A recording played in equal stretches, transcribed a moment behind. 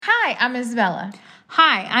Hi, I'm Isabella.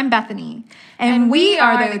 Hi, I'm Bethany, and we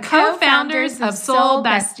are the co-founders of Soul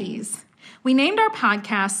Besties. We named our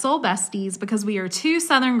podcast Soul Besties because we are two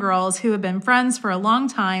Southern girls who have been friends for a long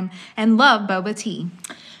time and love boba tea.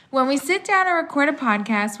 When we sit down and record a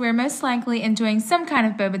podcast, we're most likely enjoying some kind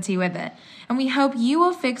of boba tea with it. And we hope you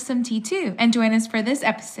will fix some tea too and join us for this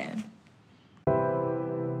episode.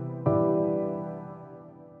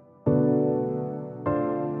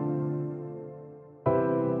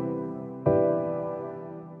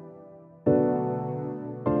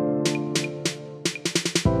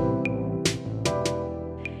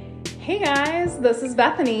 Hey guys, this is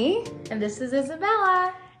Bethany, And this is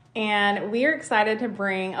Isabella. and we are excited to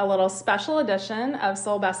bring a little special edition of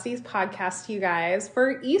Soul Besties podcast to you guys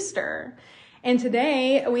for Easter. And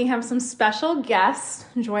today we have some special guests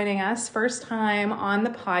joining us, first time on the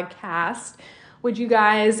podcast. Would you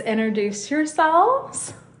guys introduce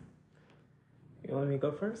yourselves? You want me to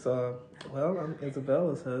go first? Well, I'm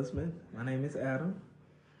Isabella's husband. My name is Adam.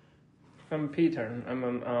 I'm Peter.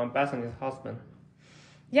 I'm Bethany's husband.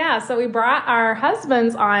 Yeah, so we brought our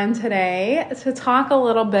husbands on today to talk a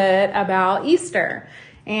little bit about Easter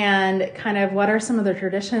and kind of what are some of the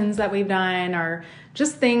traditions that we've done or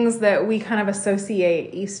just things that we kind of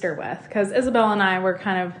associate Easter with. Because Isabella and I were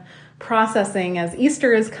kind of processing as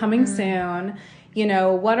Easter is coming soon, you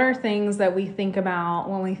know, what are things that we think about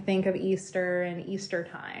when we think of Easter and Easter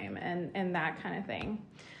time and that kind of thing.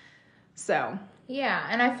 So, Yeah,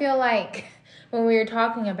 and I feel like when we were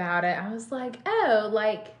talking about it, I was like, I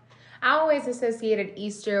always associated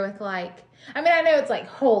Easter with I know it's like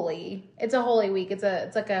holy. It's a holy week.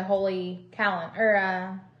 It's like a holy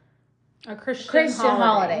calendar or a Christian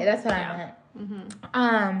holiday. That's what I meant.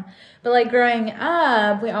 Mm-hmm. But like growing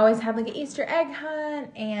up, we always had like an Easter egg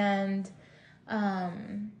hunt and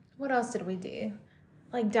what else did we do?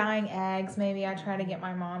 Like dyeing eggs. Maybe I try to get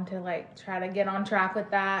my mom to try to get on track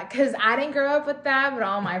with that because I didn't grow up with that, but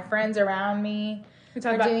all my friends around me We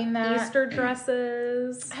talked were about doing that. Easter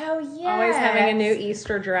dresses. Oh yeah, Always having a new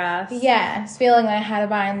Easter dress. Yes, feeling like I had to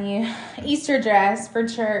buy a new Easter dress for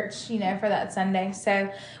church, for that Sunday.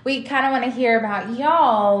 So we kind of want to hear about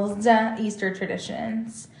y'all's Easter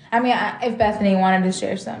traditions. I mean, if Bethany wanted to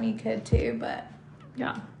share some, you could too, but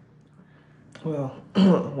Yeah. Well,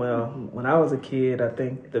 when I was a kid, I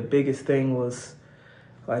think the biggest thing was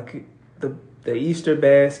like the Easter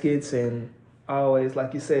baskets, and always,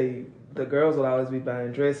 like you say, the girls would always be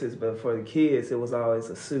buying dresses, but for the kids, it was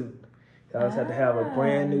always a suit. You always had to have a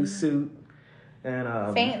brand new suit. And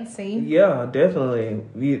fancy. Yeah, definitely.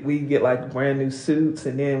 We get like brand new suits,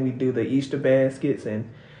 and then we do the Easter baskets,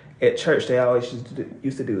 and at church they always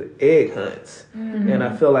used to do egg hunts. Mm-hmm. And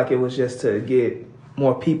I feel like it was just to get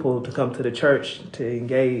more people to come to the church to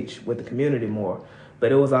engage with the community more.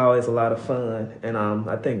 But it was always a lot of fun, and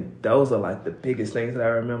I think those are like the biggest things that I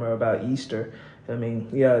remember about Easter. I mean,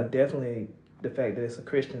 yeah, definitely the fact that it's a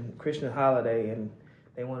Christian holiday, and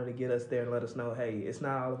they wanted to get us there and let us know, hey, it's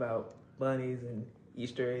not all about bunnies and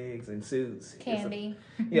Easter eggs and suits. Candy.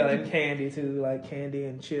 And candy too, like candy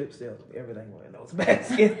and chips, everything went in those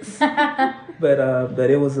baskets. But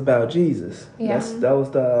it was about Jesus. Yeah. That was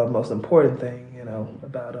the most important thing,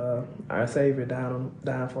 about our Savior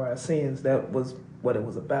dying for our sins. That was what it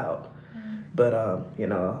was about. But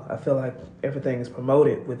I feel like everything is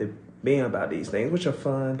promoted with it being about these things, which are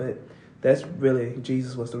fun, but that's really,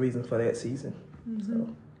 Jesus was the reason for that season. So.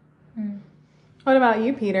 What about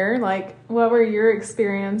you, Peter? What were your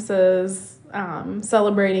experiences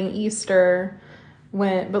celebrating Easter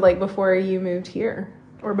before you moved here?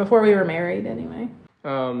 Or before we were married, anyway?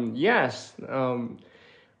 Yes.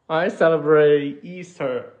 I celebrate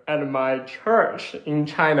Easter at my church in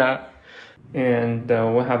China, and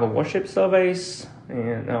we'll have a worship service,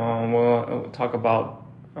 and we'll talk about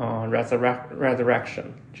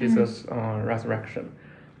resurrection, Jesus' resurrection,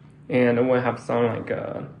 and we'll have some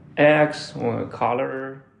eggs, or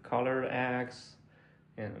color eggs,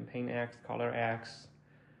 and paint eggs, color eggs,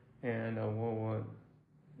 and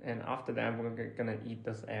and after that we're gonna eat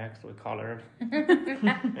those eggs with color.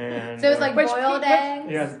 And So it was boiled eggs?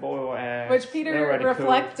 Yes, boiled eggs. Which Peter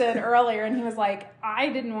reflected earlier, and he was like, I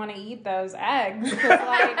didn't want to eat those eggs. Because,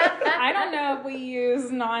 I don't know if we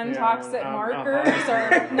use non-toxic markers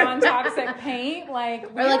or non-toxic paint. Or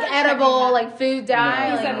edible, food dye.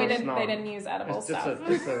 He said No, they didn't use edible it's stuff.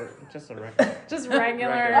 just a regular. Just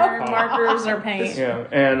regular Regular markers or paint. Yeah,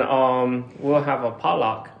 and we'll have a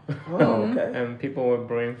potluck. Oh, okay. And people will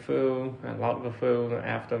bring food, a lot of food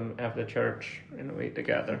after church, and we eat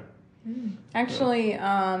together. Actually,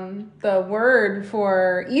 the word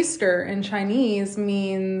for Easter in Chinese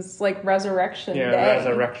means like resurrection Yeah, day.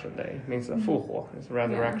 resurrection day means 复活. It's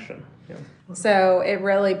resurrection. Yeah. So it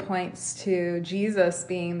really points to Jesus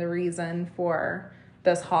being the reason for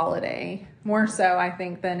this holiday. More so, I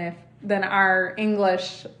think, than our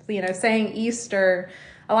English, saying Easter.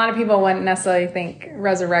 A lot of people wouldn't necessarily think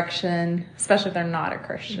resurrection, especially if they're not a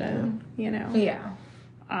Christian, Yeah.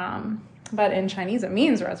 But in Chinese, it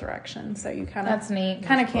means resurrection. So you That's neat.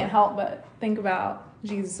 kind of can't help but think about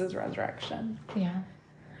Jesus' resurrection. Yeah.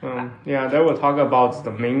 They will talk about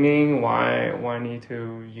the meaning, why need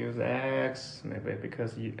to use eggs. Maybe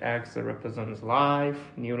because eggs represents life,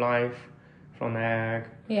 new life from the egg.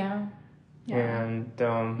 Yeah. And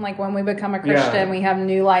Like when we become a Christian, we have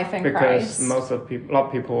new life in because Christ. a lot of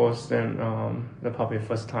people then the probably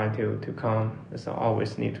first time to come, so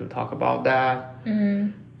always need to talk about that.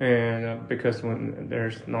 Mm-hmm. And because when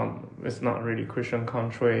it's not really Christian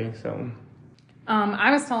country, so.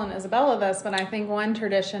 I was telling Isabella this, but I think one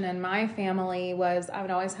tradition in my family was I would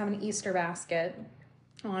always have an Easter basket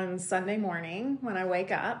on Sunday morning when I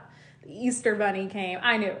wake up. The Easter bunny came.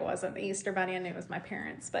 I knew it wasn't the Easter bunny. I knew it was my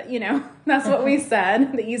parents, but that's what we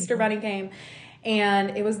said. The Easter bunny came.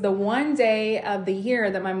 And it was the one day of the year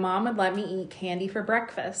that my mom would let me eat candy for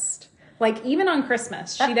breakfast. Like even on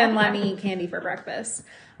Christmas, she didn't let me eat candy for breakfast.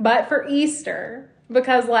 But for Easter,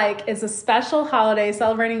 because it's a special holiday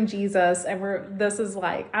celebrating Jesus, and this is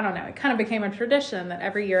I don't know, it kind of became a tradition that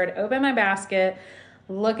every year I'd open my basket,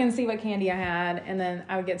 look and see what candy I had, and then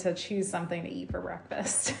I would get to choose something to eat for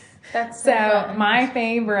breakfast. That's so fun. my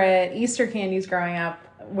favorite Easter candies growing up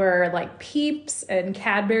were Peeps and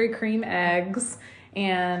Cadbury cream eggs,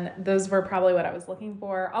 and those were probably what I was looking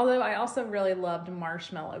for. Although I also really loved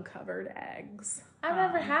marshmallow covered eggs. I've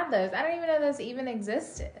never had those. I don't even know those even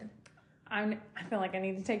existed. I feel like I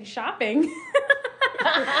need to take you shopping.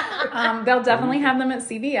 They'll definitely have them at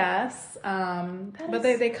CVS. But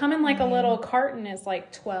they come in a little carton. It's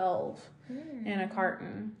 12 in a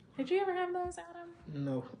carton. Did you ever have those, Adam?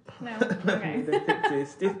 No. No? Okay. That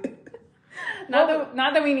existed. Not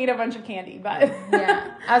that we need a bunch of candy, but...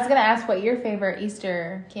 Yeah. I was going to ask what your favorite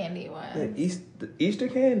Easter candy was. The Easter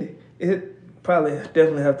candy. It probably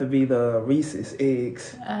definitely have to be the Reese's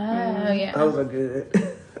eggs. Oh, yeah. Those are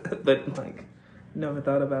good. But never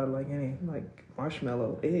thought about any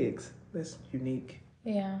marshmallow eggs. That's unique.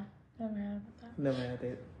 Yeah. Never had that. Never had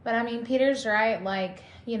that. But I mean, Peter's right,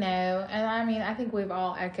 and I mean, I think we've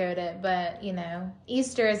all echoed it, but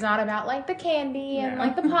Easter is not about the candy and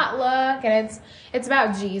the potluck, and it's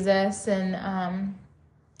about Jesus, and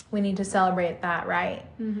we need to celebrate that, right?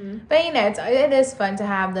 Mm-hmm. But it is fun to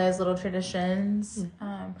have those little traditions.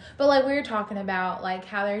 But we were talking about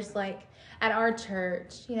how there's at our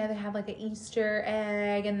church, they have an Easter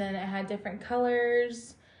egg, and then it had different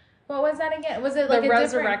colors. What was that again? Was it the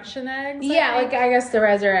resurrection eggs? Yeah, I guess the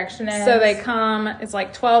resurrection eggs. So they come, it's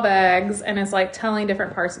 12 eggs, and it's telling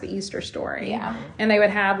different parts of the Easter story. Yeah. And they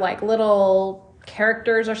would have little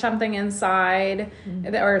characters or something inside,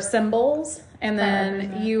 or symbols, and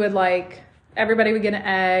then you would everybody would get an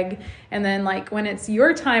egg, and then when it's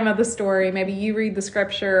your time of the story, maybe you read the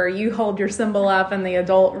scripture, or you hold your symbol up and the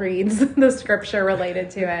adult reads the scripture related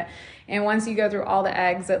to it. And once you go through all the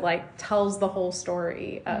eggs, it tells the whole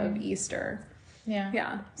story of Easter.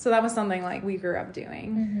 Yeah. So that was something we grew up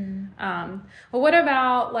doing. Well, what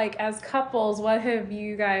about as couples, what have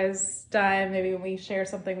you guys done? Maybe when we share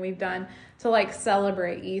something we've done to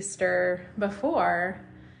celebrate Easter before.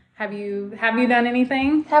 Have you done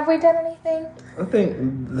anything? Have we done anything? I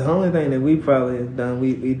think the only thing that we probably have done,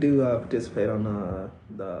 we do participate on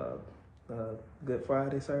the Good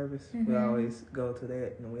Friday service. We always go to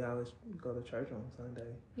that, and we always go to church on Sunday.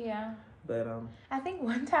 Yeah. But I think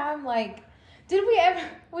one time, did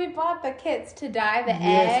we bought the kits to dye the eggs?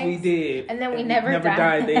 Yes, we did. And then we never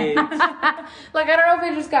dyed the eggs. I don't know if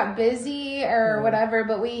we just got busy or whatever,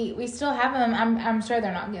 but we still have them. I'm sure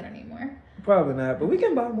they're not good anymore. Probably not, but we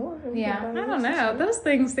can buy more. Yeah. I don't know. Those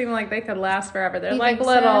things seem like they could last forever. They're You like think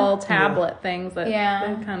little so? tablet things that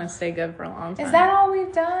Yeah. they kind of stay good for a long time. Is that all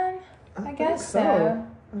we've done? I think guess so.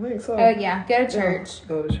 I think so. Oh, yeah. Go to church. Yeah,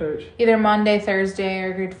 go to church. Either Monday, Thursday,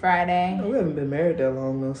 or Good Friday. We haven't been married that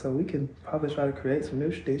long, though, so we can probably try to create some new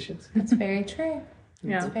traditions. That's very true.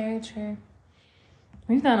 Yeah. That's very true.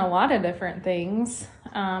 We've done a lot of different things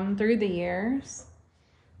through the years.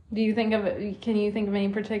 Can you think of any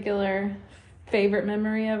particular favorite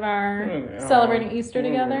memory of our celebrating Easter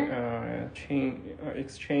together?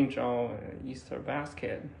 Exchange our Easter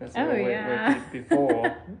basket. That's Oh, what we yeah. did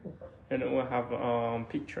before. And we'll have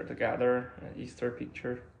picture together, Easter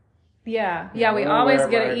picture. Yeah, we We'll always wear,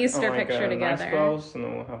 get an like, Easter like, picture nice together. clothes, and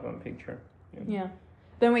then we'll have a picture. Yeah.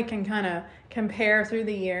 Then we can kind of compare through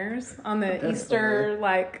the years on the Easter,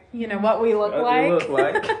 like, what we look like. It look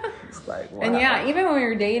like. It's like, wow. And yeah, even when we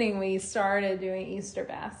were dating, we started doing Easter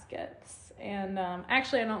baskets. And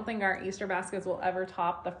actually, I don't think our Easter baskets will ever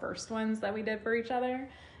top the first ones that we did for each other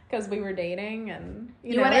because we were dating and,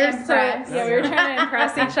 You want to impress. we were trying to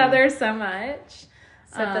impress each other so much.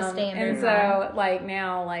 Set the standard. And so, like,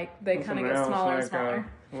 now, like, they kind of get smaller and smaller.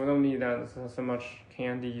 We don't need that so much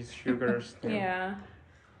candies, sugars. Yeah.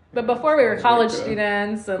 But before we were Sounds college really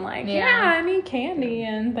good. students and like, Yeah. I need candy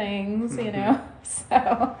and things,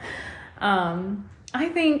 So, I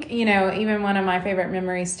think, even one of my favorite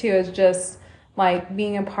memories too is just like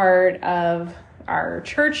being a part of our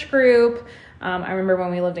church group. I remember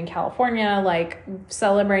when we lived in California, like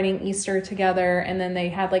celebrating Easter together, and then they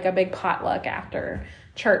had like a big potluck after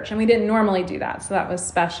church, and we didn't normally do that. So that was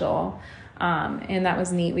special. And that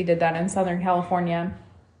was neat. We did that in Southern California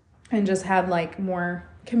and just had like more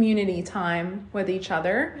community time with each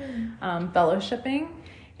other, fellowshipping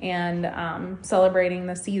and celebrating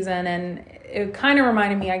the season. And it kind of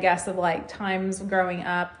reminded me, I guess, of like times growing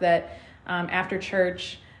up that after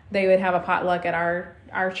church, they would have a potluck at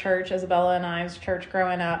our church, Isabella and I's church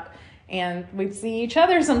growing up. And we'd see each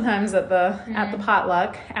other sometimes at the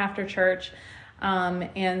potluck after church.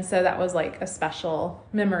 And so that was like a special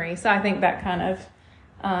memory. So I think that kind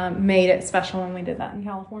of made it special when we did that in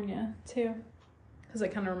California too, because it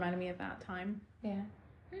kind of reminded me of that time. Yeah.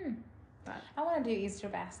 But I want to do Easter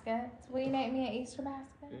baskets. Will you make me an Easter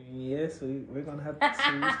basket? Yes, we're going to have to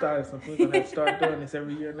see you start something. We're going to have to start doing this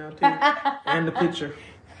every year now, too. And the picture.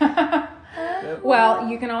 Yep. well,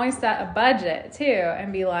 you can always set a budget too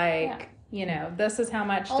and be like, this is how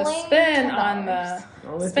much to Only spend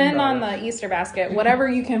 $10. on the Easter basket, whatever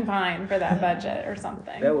you can find for that budget or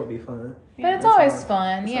something. That would be fun. But it's That's always always-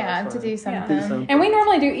 fun, that's yeah, always to fun. do something. Do something. And we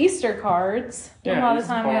normally do Easter cards. Yeah, a lot of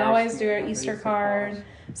Easter time we cards. always do an Easter card.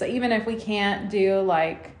 So even if we can't do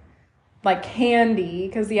like candy,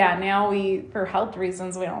 because now for health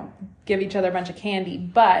reasons we don't give each other a bunch of candy,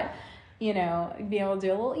 but be able to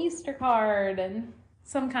do a little Easter card and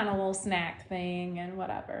some kind of little snack thing and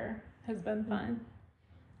whatever has been fun.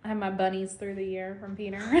 I have my bunnies through the year from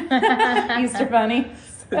Peter. Easter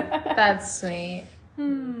bunnies. That's sweet.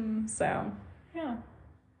 So, yeah.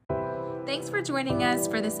 Thanks for joining us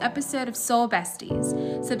for this episode of Soul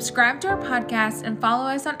Besties. Subscribe to our podcast and follow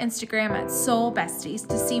us on Instagram at Soul Besties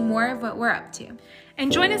to see more of what we're up to.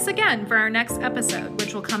 And join us again for our next episode,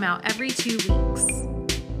 which will come out every 2 weeks.